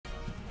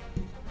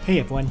Hey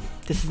everyone,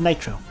 this is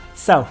Nitro.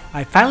 So,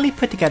 I finally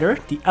put together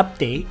the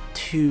update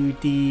to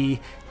the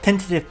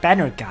Tentative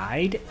Banner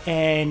Guide,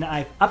 and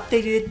I've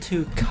updated it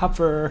to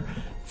cover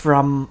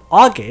from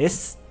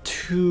August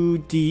to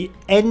the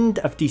end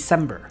of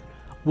December,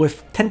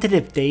 with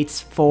tentative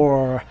dates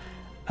for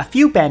a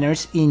few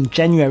banners in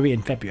January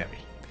and February.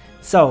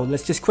 So,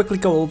 let's just quickly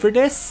go over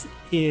this,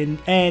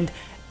 and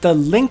the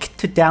link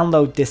to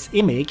download this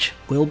image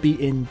will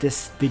be in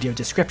this video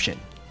description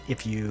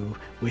if you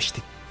wish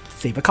to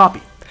save a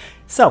copy.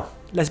 So,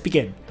 let's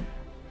begin.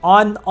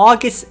 On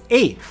August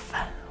 8th,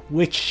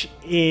 which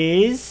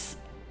is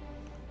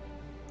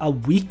a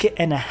week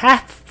and a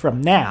half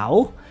from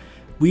now,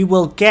 we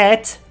will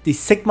get the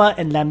Sigma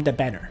and Lambda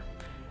banner.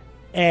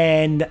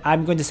 And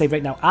I'm going to say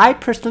right now, I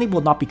personally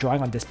will not be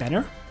drawing on this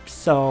banner,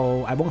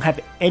 so I won't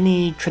have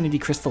any Trinity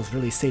crystals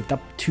really saved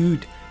up to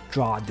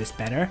draw on this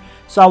banner.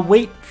 So I'll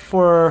wait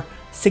for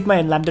Sigma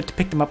and Lambda to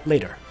pick them up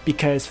later,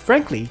 because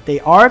frankly, they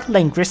are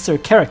Langrisser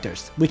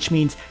characters, which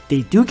means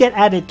they do get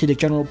added to the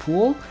general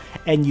pool,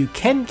 and you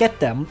can get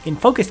them in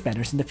focus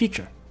banners in the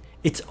future.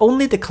 It's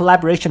only the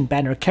collaboration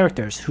banner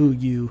characters who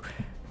you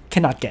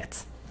cannot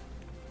get.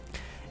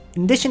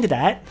 In addition to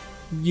that,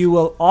 you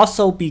will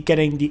also be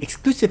getting the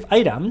exclusive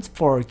items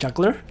for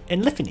Juggler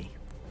and Liffany.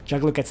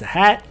 Juggler gets a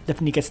hat,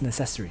 Liffany gets an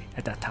accessory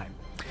at that time.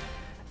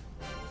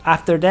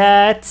 After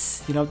that,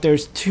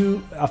 there's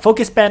a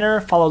focus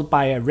banner followed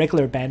by a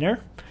regular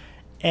banner.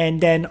 And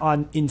then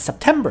in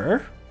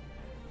September,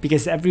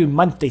 because every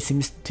month they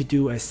seem to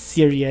do a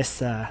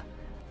serious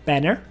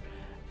banner,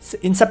 so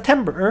in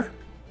September,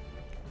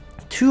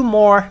 2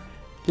 more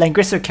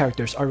Langrisser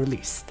characters are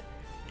released.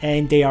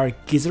 And they are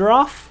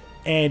Gizerov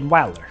and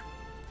Wilder.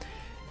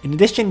 In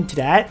addition to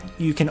that,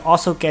 you can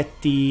also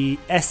get the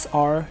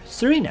SR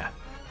Serena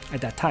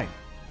at that time.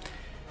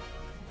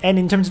 And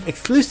in terms of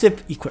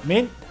exclusive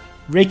equipment,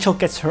 Rachel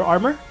gets her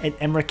armor and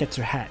Emmerich gets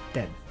her hat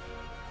then.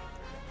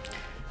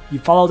 You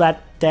follow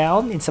that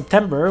down in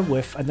September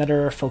with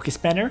another focus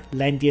banner,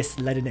 Landius,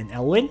 Ledin, and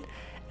Elwyn.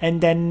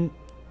 And then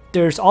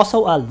there's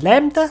also a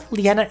Lambda,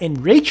 Liana,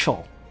 and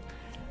Rachel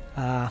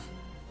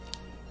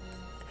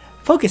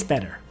focus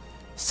banner.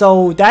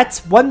 So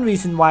that's one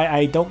reason why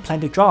I don't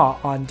plan to draw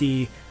on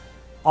the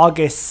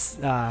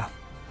August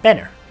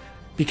banner,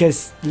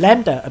 because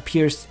Lambda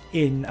appears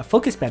in a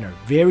focus banner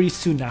very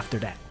soon after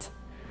that.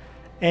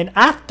 And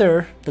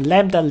after the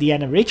Lambda,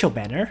 Liana, Rachel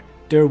banner,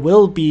 there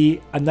will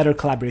be another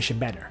collaboration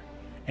banner.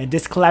 And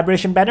this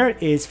collaboration banner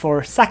is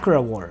for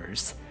Sakura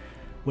Wars,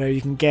 where you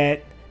can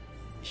get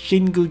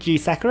Shinguji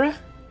Sakura,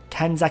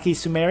 Kanzaki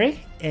Sumere,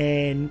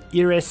 and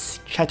Iris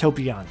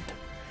Chateaubriand.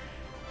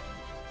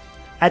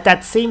 At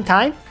that same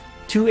time,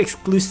 2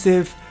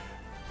 exclusive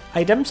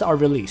items are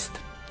released: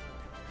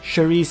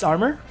 Cherie's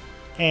armor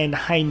and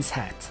Hein's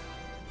hat.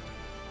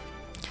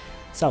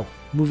 So,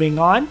 moving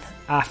on,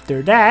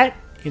 after that,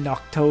 in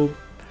October,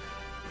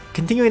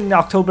 continuing in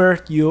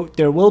October,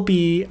 there will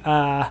be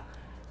a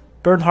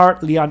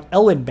Bernhardt Leon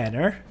Elwyn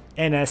banner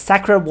and a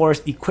Sakura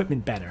Wars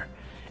equipment banner.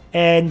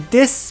 And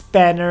this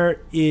banner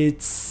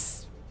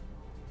is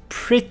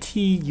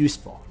pretty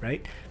useful,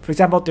 right? For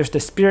example, there's the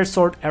Spirit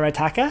Sword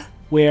Arataka,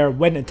 where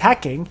when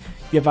attacking,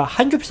 you have a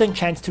 100%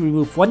 chance to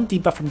remove 1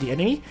 debuff from the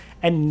enemy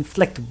and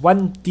inflict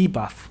 1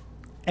 debuff.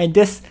 And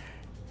this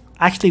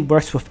actually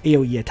works with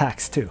AoE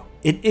attacks too.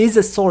 It is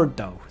a sword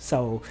though,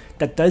 so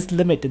that does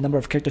limit the number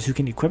of characters who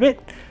can equip it,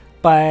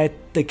 but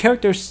the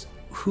characters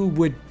who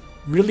would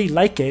really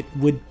like it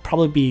would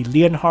probably be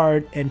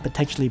Leonhard and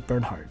potentially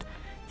Bernhard,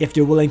 if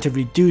they're willing to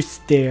reduce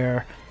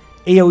their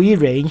AoE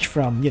range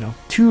from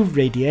 2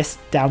 radius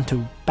down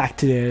to back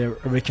to their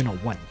original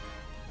 1.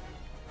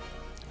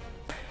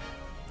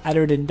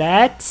 Other than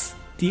that,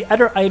 the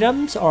other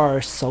items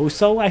are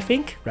so-so, I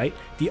think, right?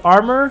 The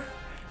armor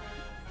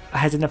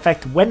has an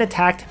effect when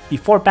attacked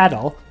before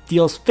battle,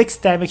 deals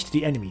fixed damage to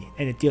the enemy,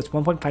 and it deals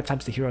 1.5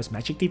 times the hero's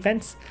magic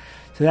defense.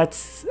 So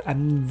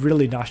I'm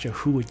really not sure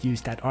who would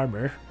use that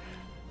armor.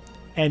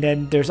 And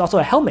then there's also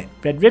a helmet,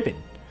 Red Ribbon.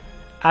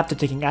 After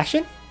taking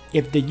action,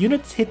 if the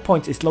unit's hit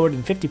points is lower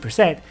than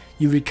 50%,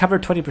 you recover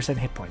 20%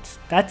 hit points.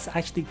 That's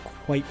actually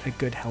quite a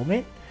good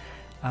helmet.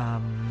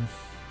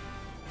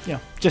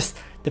 Just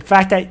the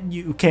fact that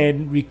you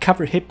can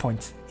recover hit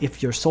points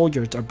if your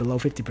soldiers are below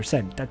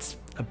 50%, that's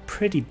a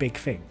pretty big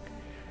thing.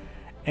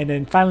 And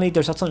then finally,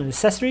 there's also an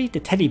accessory,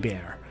 the Teddy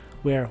Bear,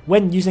 where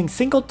when using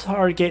single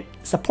target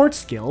support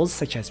skills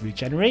such as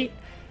Regenerate,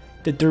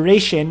 the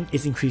duration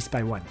is increased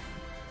by 1.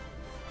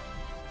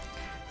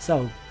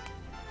 So,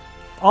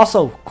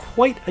 also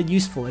quite a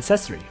useful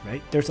accessory,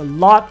 right? There's a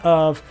lot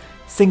of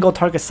single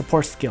target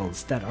support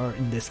skills that are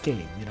in this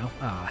game,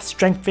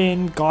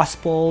 Strengthen,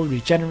 Gospel,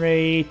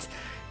 Regenerate.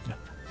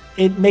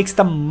 It makes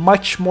them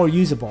much more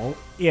usable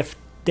if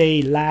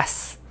they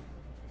last,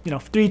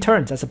 3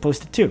 turns as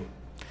opposed to 2.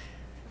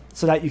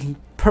 So that you can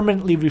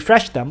permanently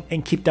refresh them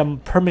and keep them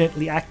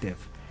permanently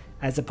active,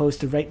 as opposed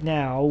to right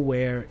now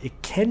where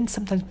it can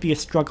sometimes be a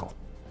struggle.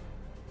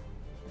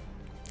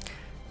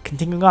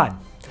 Continuing on,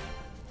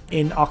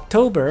 in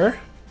October,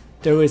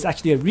 there was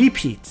actually a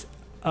repeat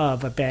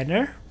of a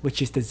banner,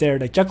 which is the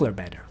Zerda Juggler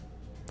banner.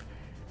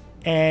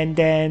 And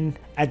then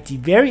at the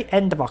very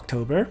end of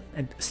October,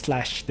 and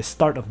slash the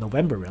start of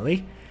November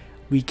really,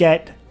 we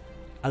get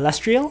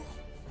Illustrial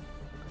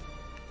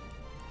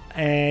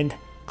and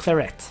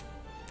Claret.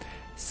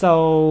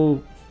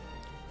 So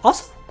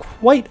also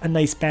quite a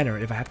nice banner,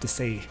 if I have to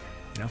say,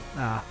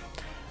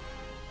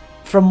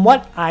 from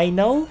what I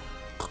know,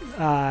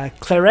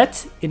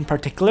 Claret in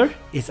particular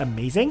is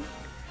amazing.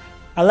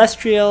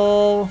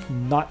 Illustrial,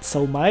 not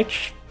so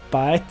much,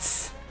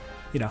 but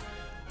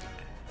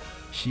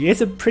she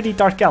is a pretty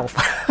dark elf.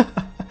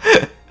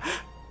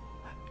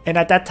 And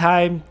at that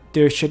time,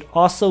 there should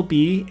also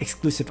be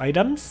exclusive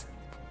items,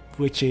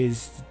 which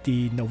is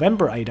the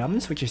November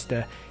items, which is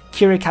the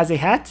Kirikaze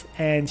hat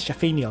and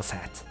Shafaniel's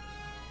hat.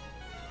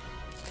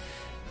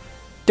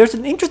 There's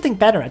an interesting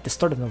banner at the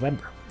start of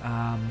November.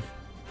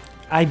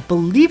 I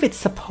believe it's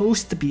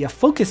supposed to be a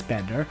focus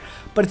banner,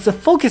 but it's a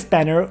focus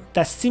banner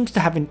that seems to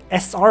have an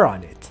SR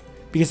on it,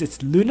 because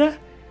it's Luna,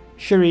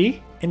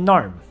 Cherie, and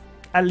Narm.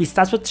 At least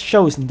that's what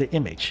shows in the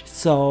image,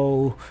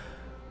 so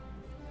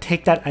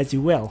take that as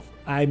you will.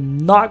 I'm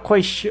not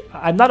quite sure,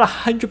 I'm not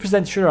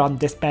 100% sure on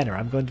this banner,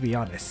 I'm going to be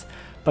honest.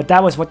 But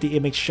that was what the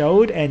image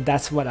showed, and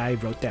that's what I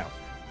wrote down.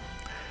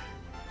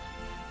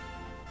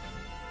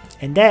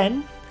 And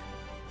then,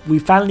 we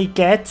finally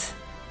get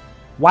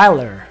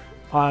Wyler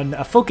on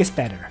a focus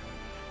banner.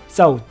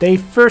 So, they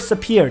first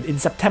appeared in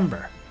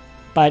September,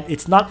 but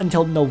it's not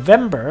until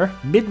November,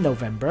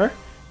 mid-November,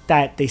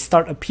 that they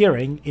start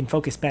appearing in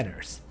focus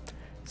banners.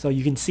 So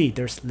you can see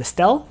there's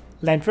Listel,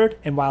 Lanford,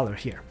 and Wyler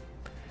here.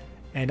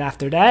 And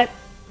after that,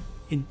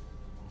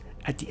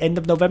 at the end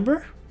of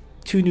November,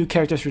 2 new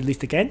characters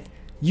released again,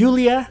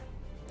 Yulia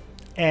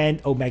and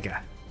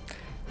Omega,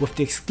 with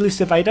the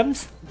exclusive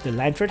items, the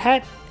Lanford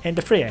hat and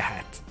the Freya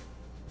hat.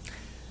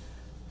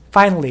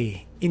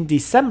 Finally, in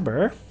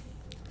December,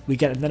 we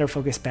get another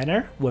focus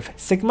banner with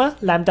Sigma,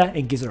 Lambda,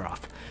 and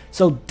Gizaroff.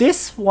 So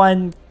this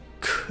one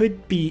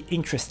could be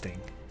interesting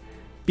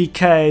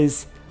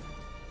because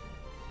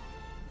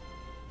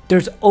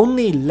there's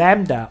only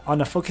Lambda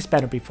on a focus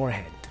banner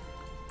beforehand,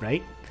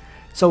 right?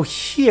 So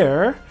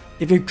here,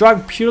 if you're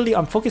drawing purely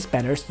on focus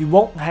banners, you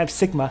won't have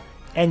Sigma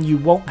and you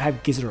won't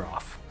have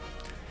Gizaroff.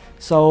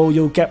 So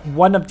you'll get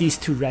one of these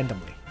two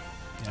randomly.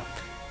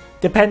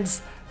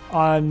 Depends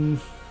on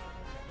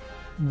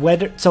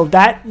whether, so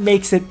that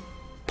makes it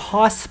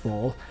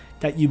possible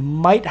that you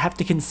might have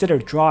to consider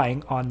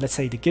drawing on, let's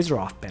say, the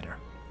Gizaroff banner,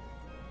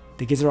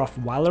 the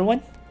Gizaroff Wyler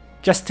one,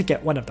 just to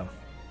get one of them.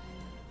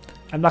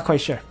 I'm not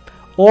quite sure.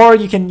 Or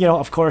you can,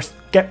 of course,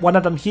 get one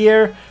of them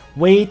here,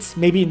 wait,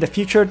 maybe in the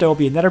future there will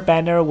be another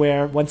banner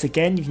where, once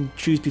again, you can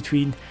choose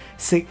between,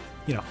 you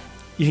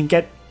can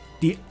get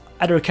the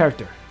other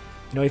character.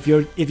 If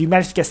you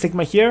manage to get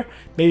Sigma here,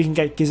 maybe you can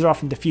get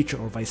Gizaroff in the future,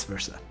 or vice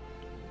versa.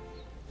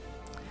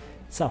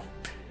 So,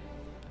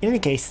 in any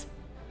case,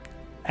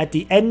 at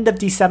the end of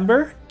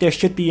December, there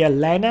should be a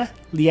Lana,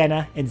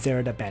 Liana, and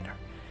Zerda banner.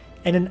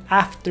 And then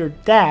after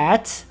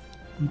that,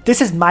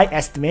 this is my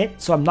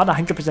estimate, so I'm not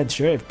 100%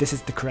 sure if this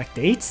is the correct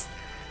dates,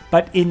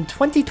 but in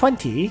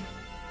 2020,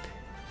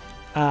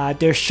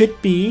 there should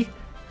be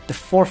the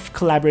 4th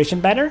collaboration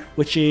banner,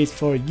 which is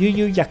for Yu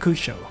Yu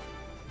Yakusho.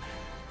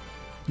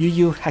 Yu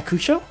Yu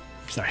Hakusho?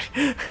 Sorry.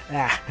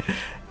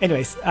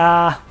 Anyways,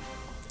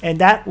 and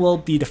that will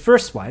be the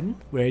first one,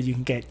 where you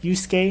can get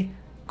Yusuke,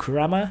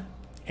 Kurama,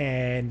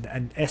 and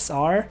an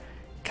SR,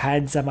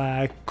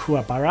 Kanzama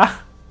Kuwabara.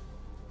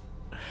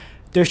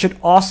 There should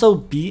also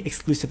be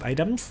exclusive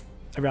items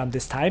around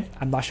this time.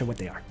 I'm not sure what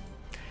they are.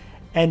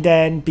 And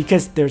then,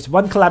 because there's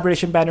one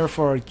collaboration banner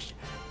for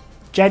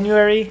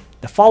January,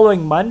 the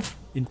following month,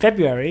 in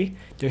February,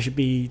 there should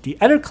be the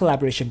other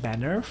collaboration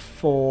banner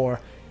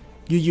for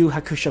Yu Yu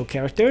Hakusho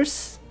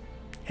characters.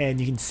 And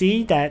you can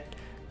see that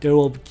there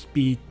will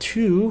be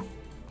 2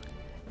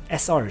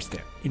 SRs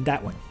there in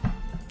that one.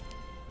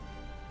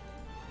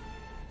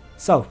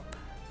 So,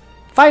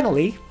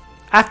 finally,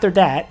 after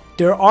that,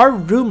 there are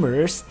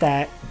rumors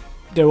that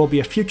there will be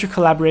a future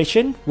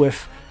collaboration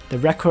with the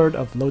Record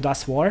of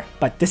Lodoss War,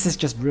 but this is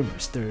just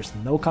rumors. There's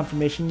no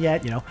confirmation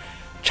yet.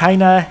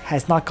 China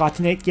has not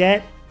gotten it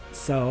yet,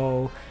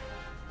 so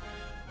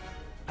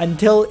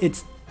until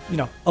it's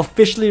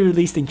officially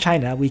released in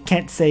China, we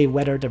can't say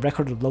whether the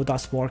Record of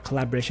Lodoss War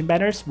collaboration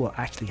banners will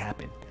actually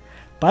happen.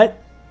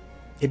 But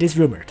it is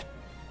rumored.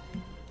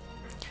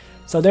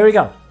 So there we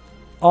go.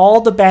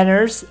 All the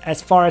banners,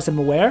 as far as I'm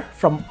aware,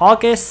 from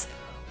August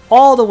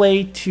all the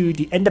way to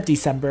the end of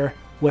December,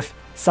 with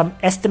some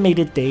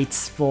estimated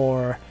dates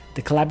for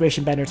the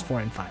collaboration banners 4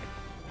 and 5.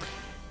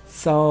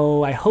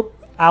 So I hope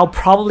I'll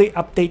probably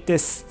update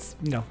this,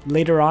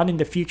 later on in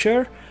the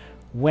future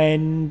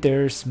when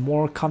there's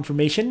more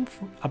confirmation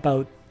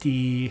about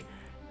the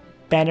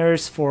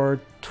banners for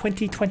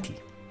 2020.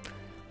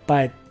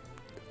 But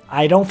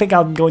I don't think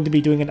I'm going to be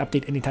doing an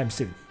update anytime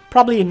soon.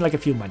 Probably in like a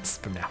few months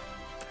from now.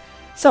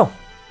 So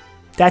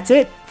that's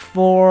it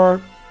for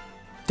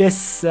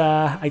this,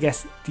 I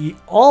guess,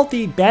 all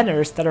the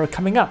banners that are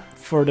coming up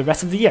for the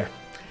rest of the year.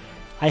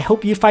 I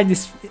hope you find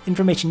this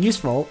information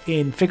useful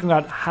in figuring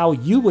out how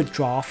you would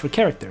draw for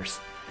characters.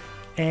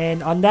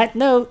 And on that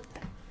note,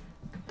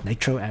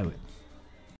 Nitro out.